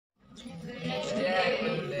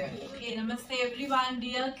Okay, namaste everyone,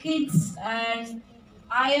 dear kids, and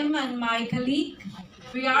I am and my colleague.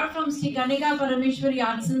 We are from Sri Kanika Parameshwari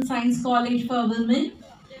Arts and Science College for Women,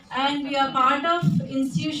 and we are part of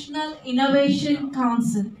Institutional Innovation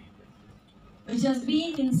Council, which has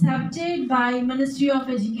been incepted by Ministry of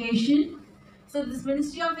Education. So this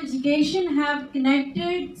Ministry of Education have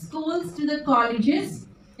connected schools to the colleges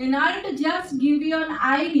in order to just give you an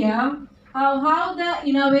idea of how the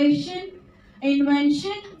innovation,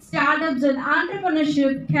 invention, startups and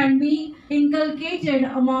entrepreneurship can be inculcated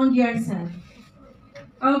among yourself.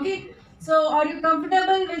 Okay, so are you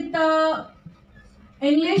comfortable with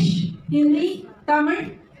English, Hindi,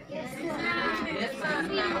 Tamil?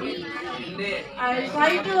 I'll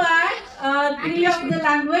try to add three of the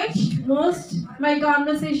language. Most my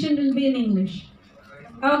conversation will be in English.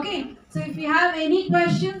 Okay, so if you have any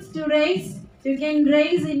questions to raise, you can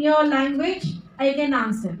raise in your language. I can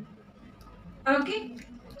answer. Okay,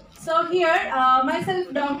 so here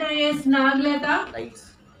myself, Dr. S. Naglata,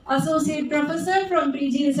 Associate Professor from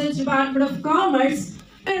PG Research Department of Commerce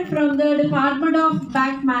and from the Department of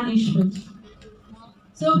Bank Management.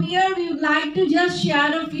 So here we would like to just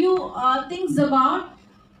share a few things about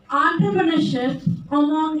entrepreneurship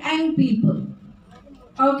among young people.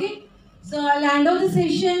 Okay, so I'll hand over the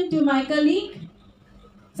session to my colleague,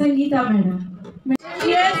 Sangeeta Madam.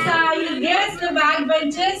 Yes, you guess the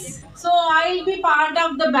backbenches. So I'll be part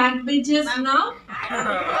of the backbenches now.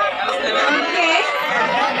 Okay.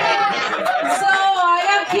 So I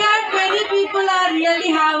have heard many people are really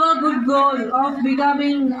have a good goal of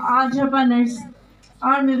becoming entrepreneurs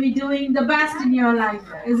or maybe doing the best in your life,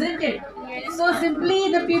 isn't it? Yes. So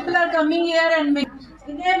simply the people are coming here and making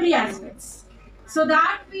in every aspect. So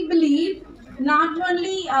that we believe not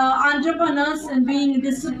only entrepreneurs and being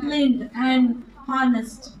disciplined and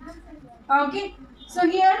honest. Okay. So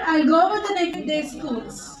here I'll go with the next day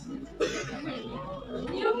schools.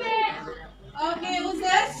 New page. Okay, who's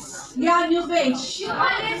this? Yeah, new page. Come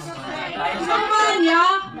on,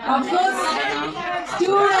 yeah. Of course.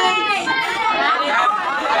 Students.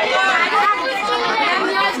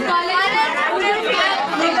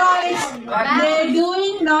 They're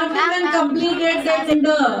doing not even completed their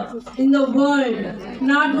tender in the world,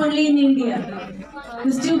 not only in India.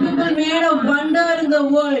 These two people made a wonder in the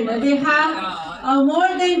world. They have more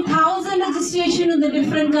than 1,000 registration in the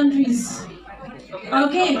different countries.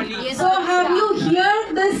 Okay, so have you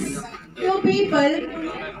heard this two people,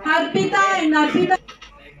 Arpita and Arpita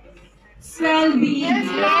Swellby?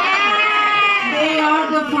 They are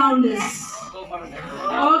the founders.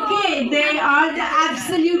 Okay, they are the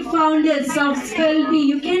absolute founders of Swellby.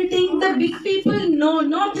 You can think the big people? No,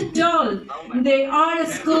 not at all. They are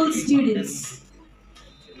school students.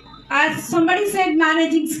 As somebody said,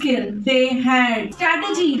 managing skill. They had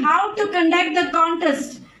strategy, how to conduct the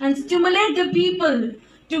contest and stimulate the people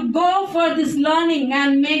to go for this learning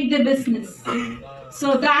and make the business.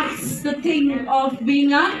 So that's the thing of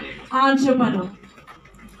being an entrepreneur.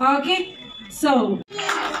 Okay, so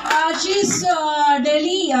she's a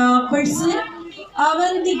Delhi person,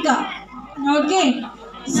 Avantika. Okay,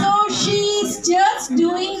 so she's just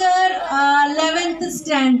doing her 11th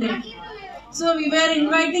standard. So we were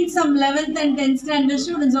inviting some 11th and 10th standard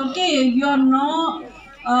students. Okay, you are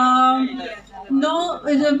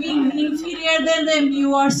being inferior than them,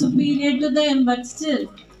 you are superior to them, but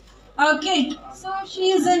still. Okay, so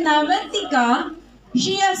she is an Avantika.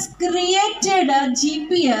 She has created a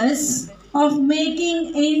GPS of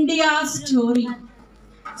making India story.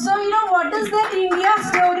 So you know what is that India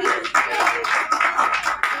story?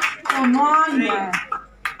 Come on, man.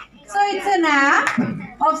 So it's an app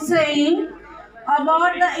of saying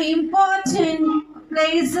about the important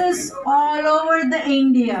places all over the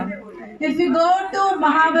India. If you go to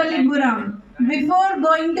Mahabalipuram, before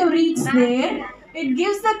going to reach there, it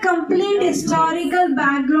gives the complete historical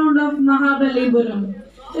background of Mahabalipuram.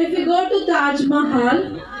 If you go to Taj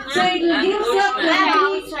Mahal, so it will give the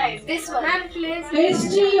complete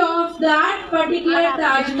history of that particular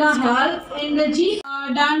Taj Mahal in the Jeep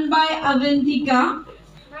done by Avantika.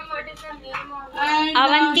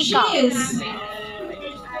 And she is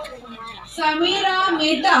Samira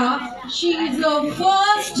Mehta. She is the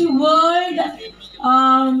first world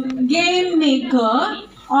game maker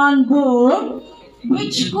on board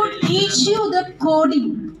which could teach you the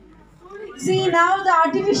coding. See, now the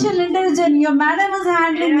artificial intelligence your madam is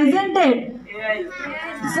handling, isn't it?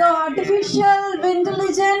 So artificial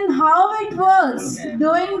intelligence, how it works,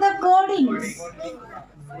 doing the codings.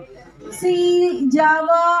 C,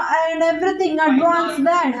 Java, and everything advanced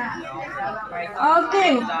that.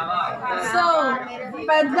 Okay, so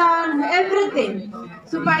Python, everything.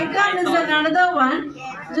 So Python is another one,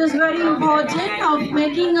 which is very important of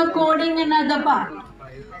making a coding another part.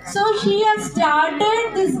 So she has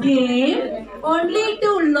started this game only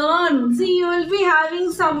to learn. See, you will be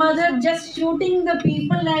having some other just shooting the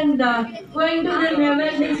people and going to the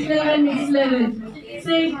level, next level, next level. So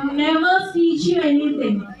it never teach you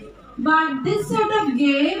anything. But this sort of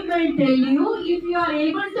game will tell you if you are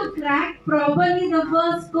able to crack properly the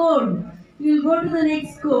first code, you will go to the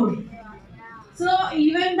next code. So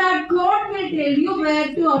even that code will tell you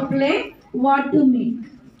where to apply, what to make.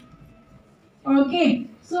 Okay,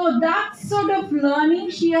 so that sort of learning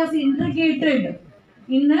she has integrated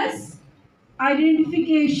in this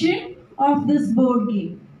identification of this board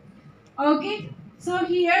game. Okay, so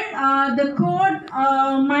here the code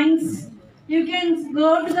minds, you can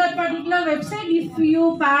go to that particular website if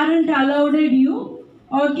your parent allowed you.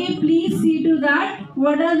 Okay, please see to that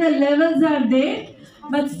what are the levels are there.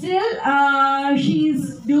 But still she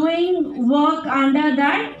is doing work under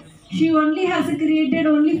that. She only has created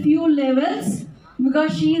only few levels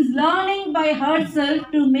because she is learning by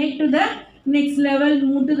herself to make to the next level,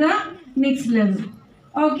 move to the next level.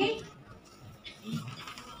 Okay.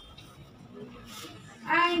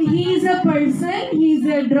 And he is a person, he is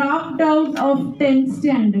a dropped out of 10th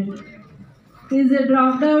standard. He is a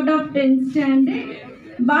dropped out of 10th standard,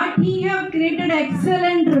 but he have created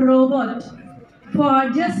excellent robot for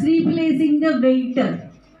just replacing the waiter.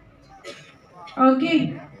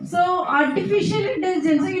 Okay, so artificial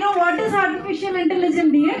intelligence. So you know what is artificial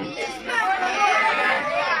intelligence, dear?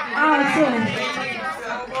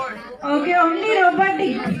 Okay, only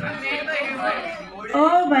robotic.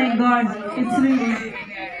 Oh my God, it's really.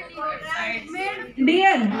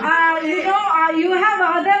 Dear, you have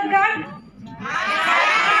Aadhaar card?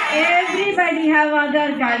 Everybody have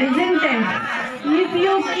Aadhaar card, isn't it? If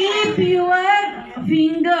you keep your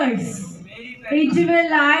fingers, it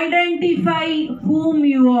will identify whom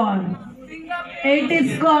you are. It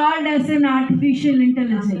is called as an artificial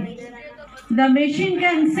intelligence. The machine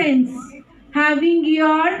can sense having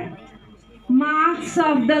your marks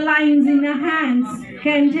of the lines in your hands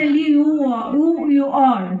can tell you who you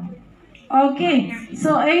are. Okay,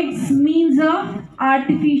 so it's means of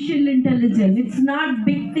artificial intelligence. It's not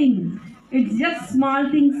big thing. It's just small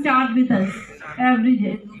things start with us every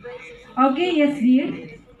day. Okay, yes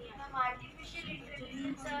dear.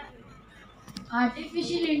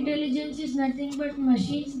 Artificial intelligence is nothing but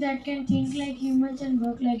machines that can think like humans and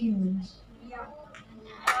work like humans.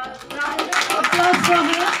 Applause for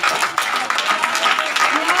her.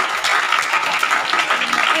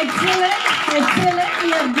 Excellent, excellent.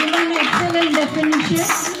 You have given excellent definition.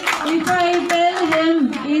 If I tell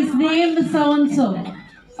him his name is so and so,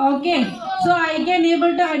 okay, so I can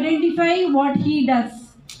able to identify what he does,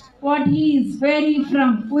 what he is, where he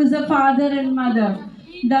from, who is the father and mother.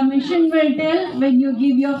 The machine will tell when you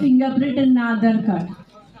give your fingerprint and Aadhaar card.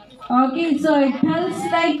 Okay, so it tells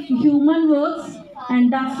like human works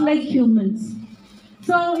and does like humans.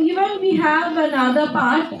 So even we have another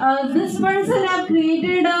part. This person have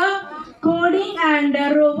created a coding and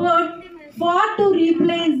a robot for to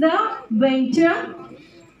replace the waiter.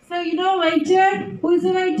 So you know waiter? Who is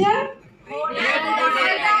a waiter?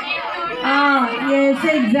 Yes,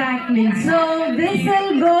 exactly. So this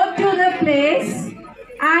will go to the place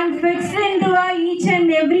and fixed into each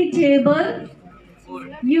and every table.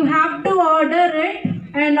 You have to order it,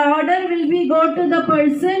 and order will be go to the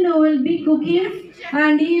person who will be cooking,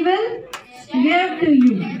 and he will give to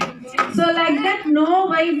you. So like that, no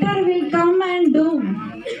waiter will come and do.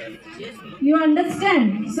 You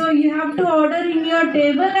understand? So you have to order in your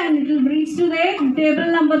table, and it will reach to the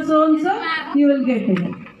table number so and so. You will get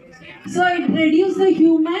it. So it reduces the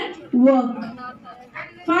human work.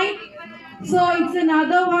 Fine. So it's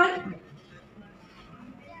another one.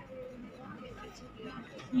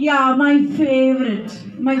 Yeah, my favorite.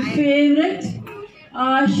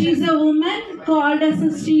 She's a woman called as a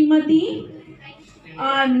Srimati,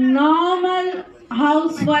 a normal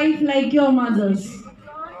housewife like your mothers.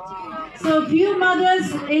 So few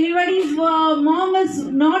mothers, anybody's mom is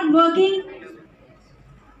not working?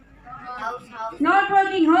 Not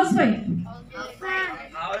working, housewife.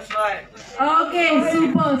 Okay,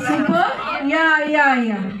 super.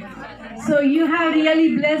 Yeah. So you have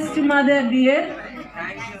really blessed mother, dear.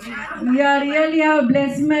 You are really have a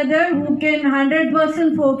blessed mother who can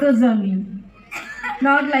 100% focus on you.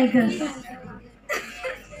 Not like us.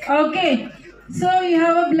 Okay. So you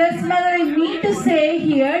have a blessed mother. I need to say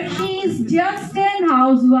here, she is just an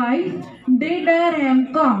housewife, did her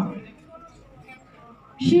M.Com.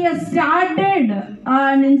 She has started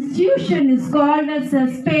an institution is called as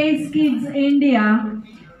Space Kids India.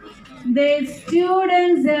 The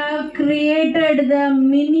students have created the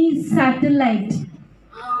mini satellite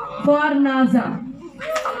for NASA.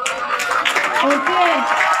 Okay,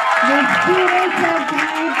 the students have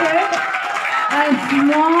created a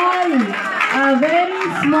very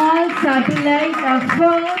small satellite, a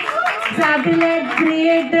first satellite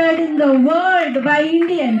created in the world by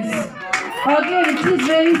Indians. Okay, which is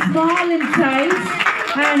very small in size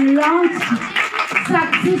and launched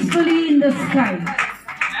successfully in the sky.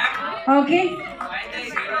 Okay?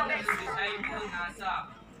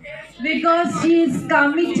 Because she is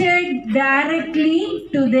committed directly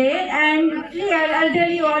to there, and I'll tell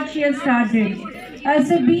you what she has started. As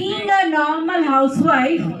being a normal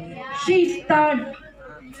housewife, she thought.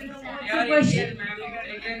 Question.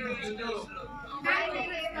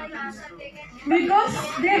 Because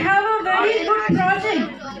they have a very good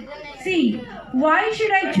project. See, why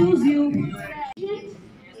should I choose you?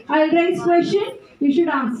 I'll raise question, you should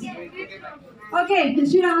answer. Okay, you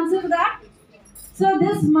should answer that. So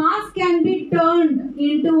this mask can be turned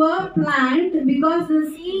into a plant because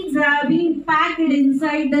the seeds are being packed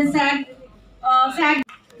inside the sack,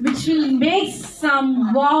 which will make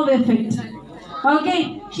some wow effect.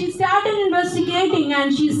 Okay, she started investigating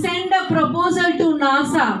and she sent a proposal to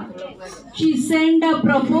NASA. She sent a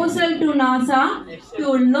proposal to NASA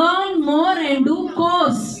to learn more and do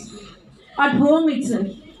course at home itself.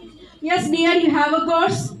 Yes, dear, you have a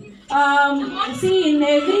course. See, in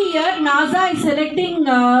every year, NASA is selecting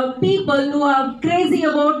people who are crazy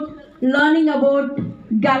about learning about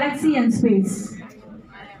galaxy and space.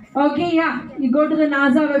 Okay, yeah, you go to the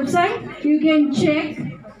NASA website, you can check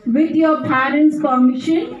with your parents'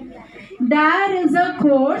 permission. There is a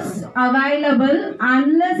course available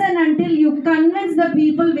unless and until you convince the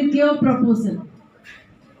people with your proposal.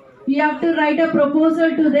 You have to write a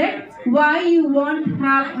proposal to them why you want to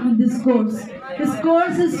have this course. This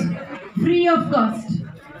course is free of cost.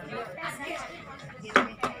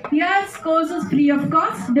 Yes, course is free of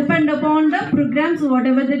cost. Depend upon the programs,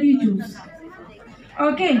 whatever that you choose.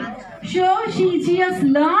 Okay, so she has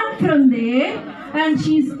learned from there, and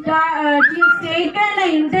she has taken an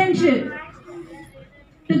intention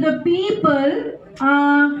to the people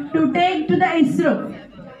to take to the ISRO.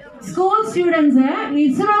 School students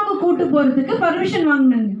ISRO ku kootu poradhukku permission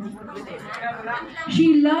vaangunanga. She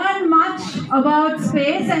learned much about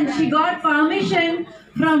space and she got permission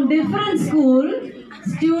from different school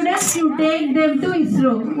students to take them to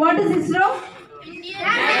ISRO. What is ISRO?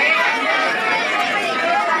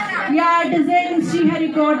 Yeah, it is in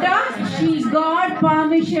Sriharikota. She got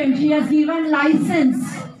permission. She has given license.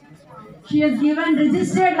 She has given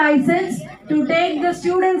registered license to take the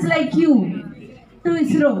students like you to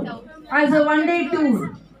ISRO as a one-day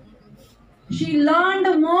tour. She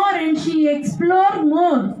learned more and she explored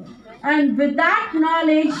more. And with that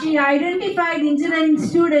knowledge, she identified engineering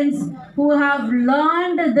students who have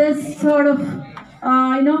learned this sort of,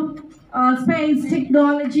 space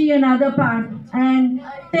technology and other part, and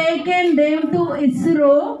taken them to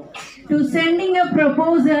ISRO to sending a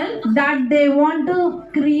proposal that they want to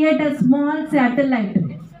create a small satellite.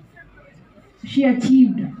 She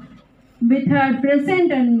achieved with her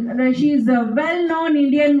present, and she is a well-known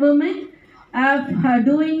Indian woman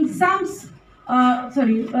doing some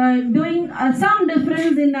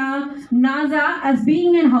difference in NASA as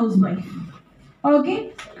being a housewife.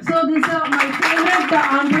 Okay, so this is my favorite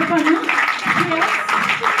entrepreneur.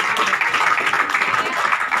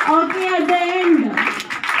 Okay, at the end,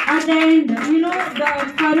 the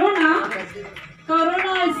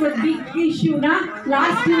corona is a big issue, na?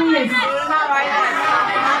 Last 2 years.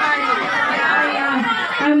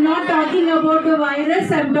 I'm not talking about the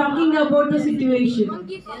virus, I'm talking about the situation.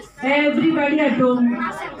 Everybody at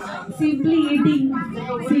home, simply eating.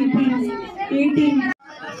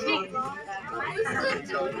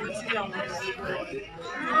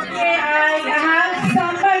 Okay, I have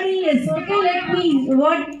somebody else. Okay, let me.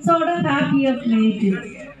 What sort of app you have made?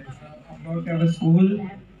 About our school,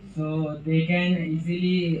 so they can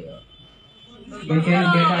easily get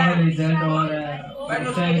our result or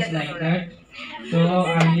questions like that. So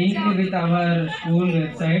I linked with our school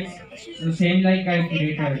websites, so same like I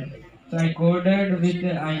created. So I coded with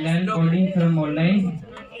I learned coding from online.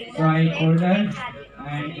 So I coded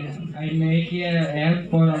and I make a app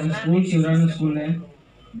for our school, Shivran School app.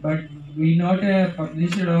 But we not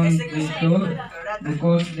publish it on Play Store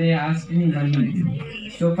because they asked me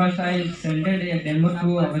money. So first I sent a demo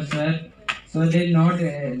to our sir. so they not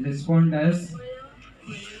respond us.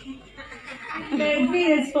 Let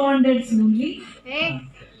me responded soonly.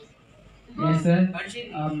 Yes, sir.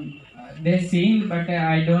 They seen, but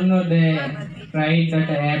I don't know they tried that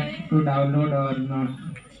app to download or not.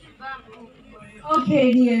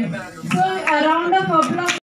 Okay, dear. So a round of applause.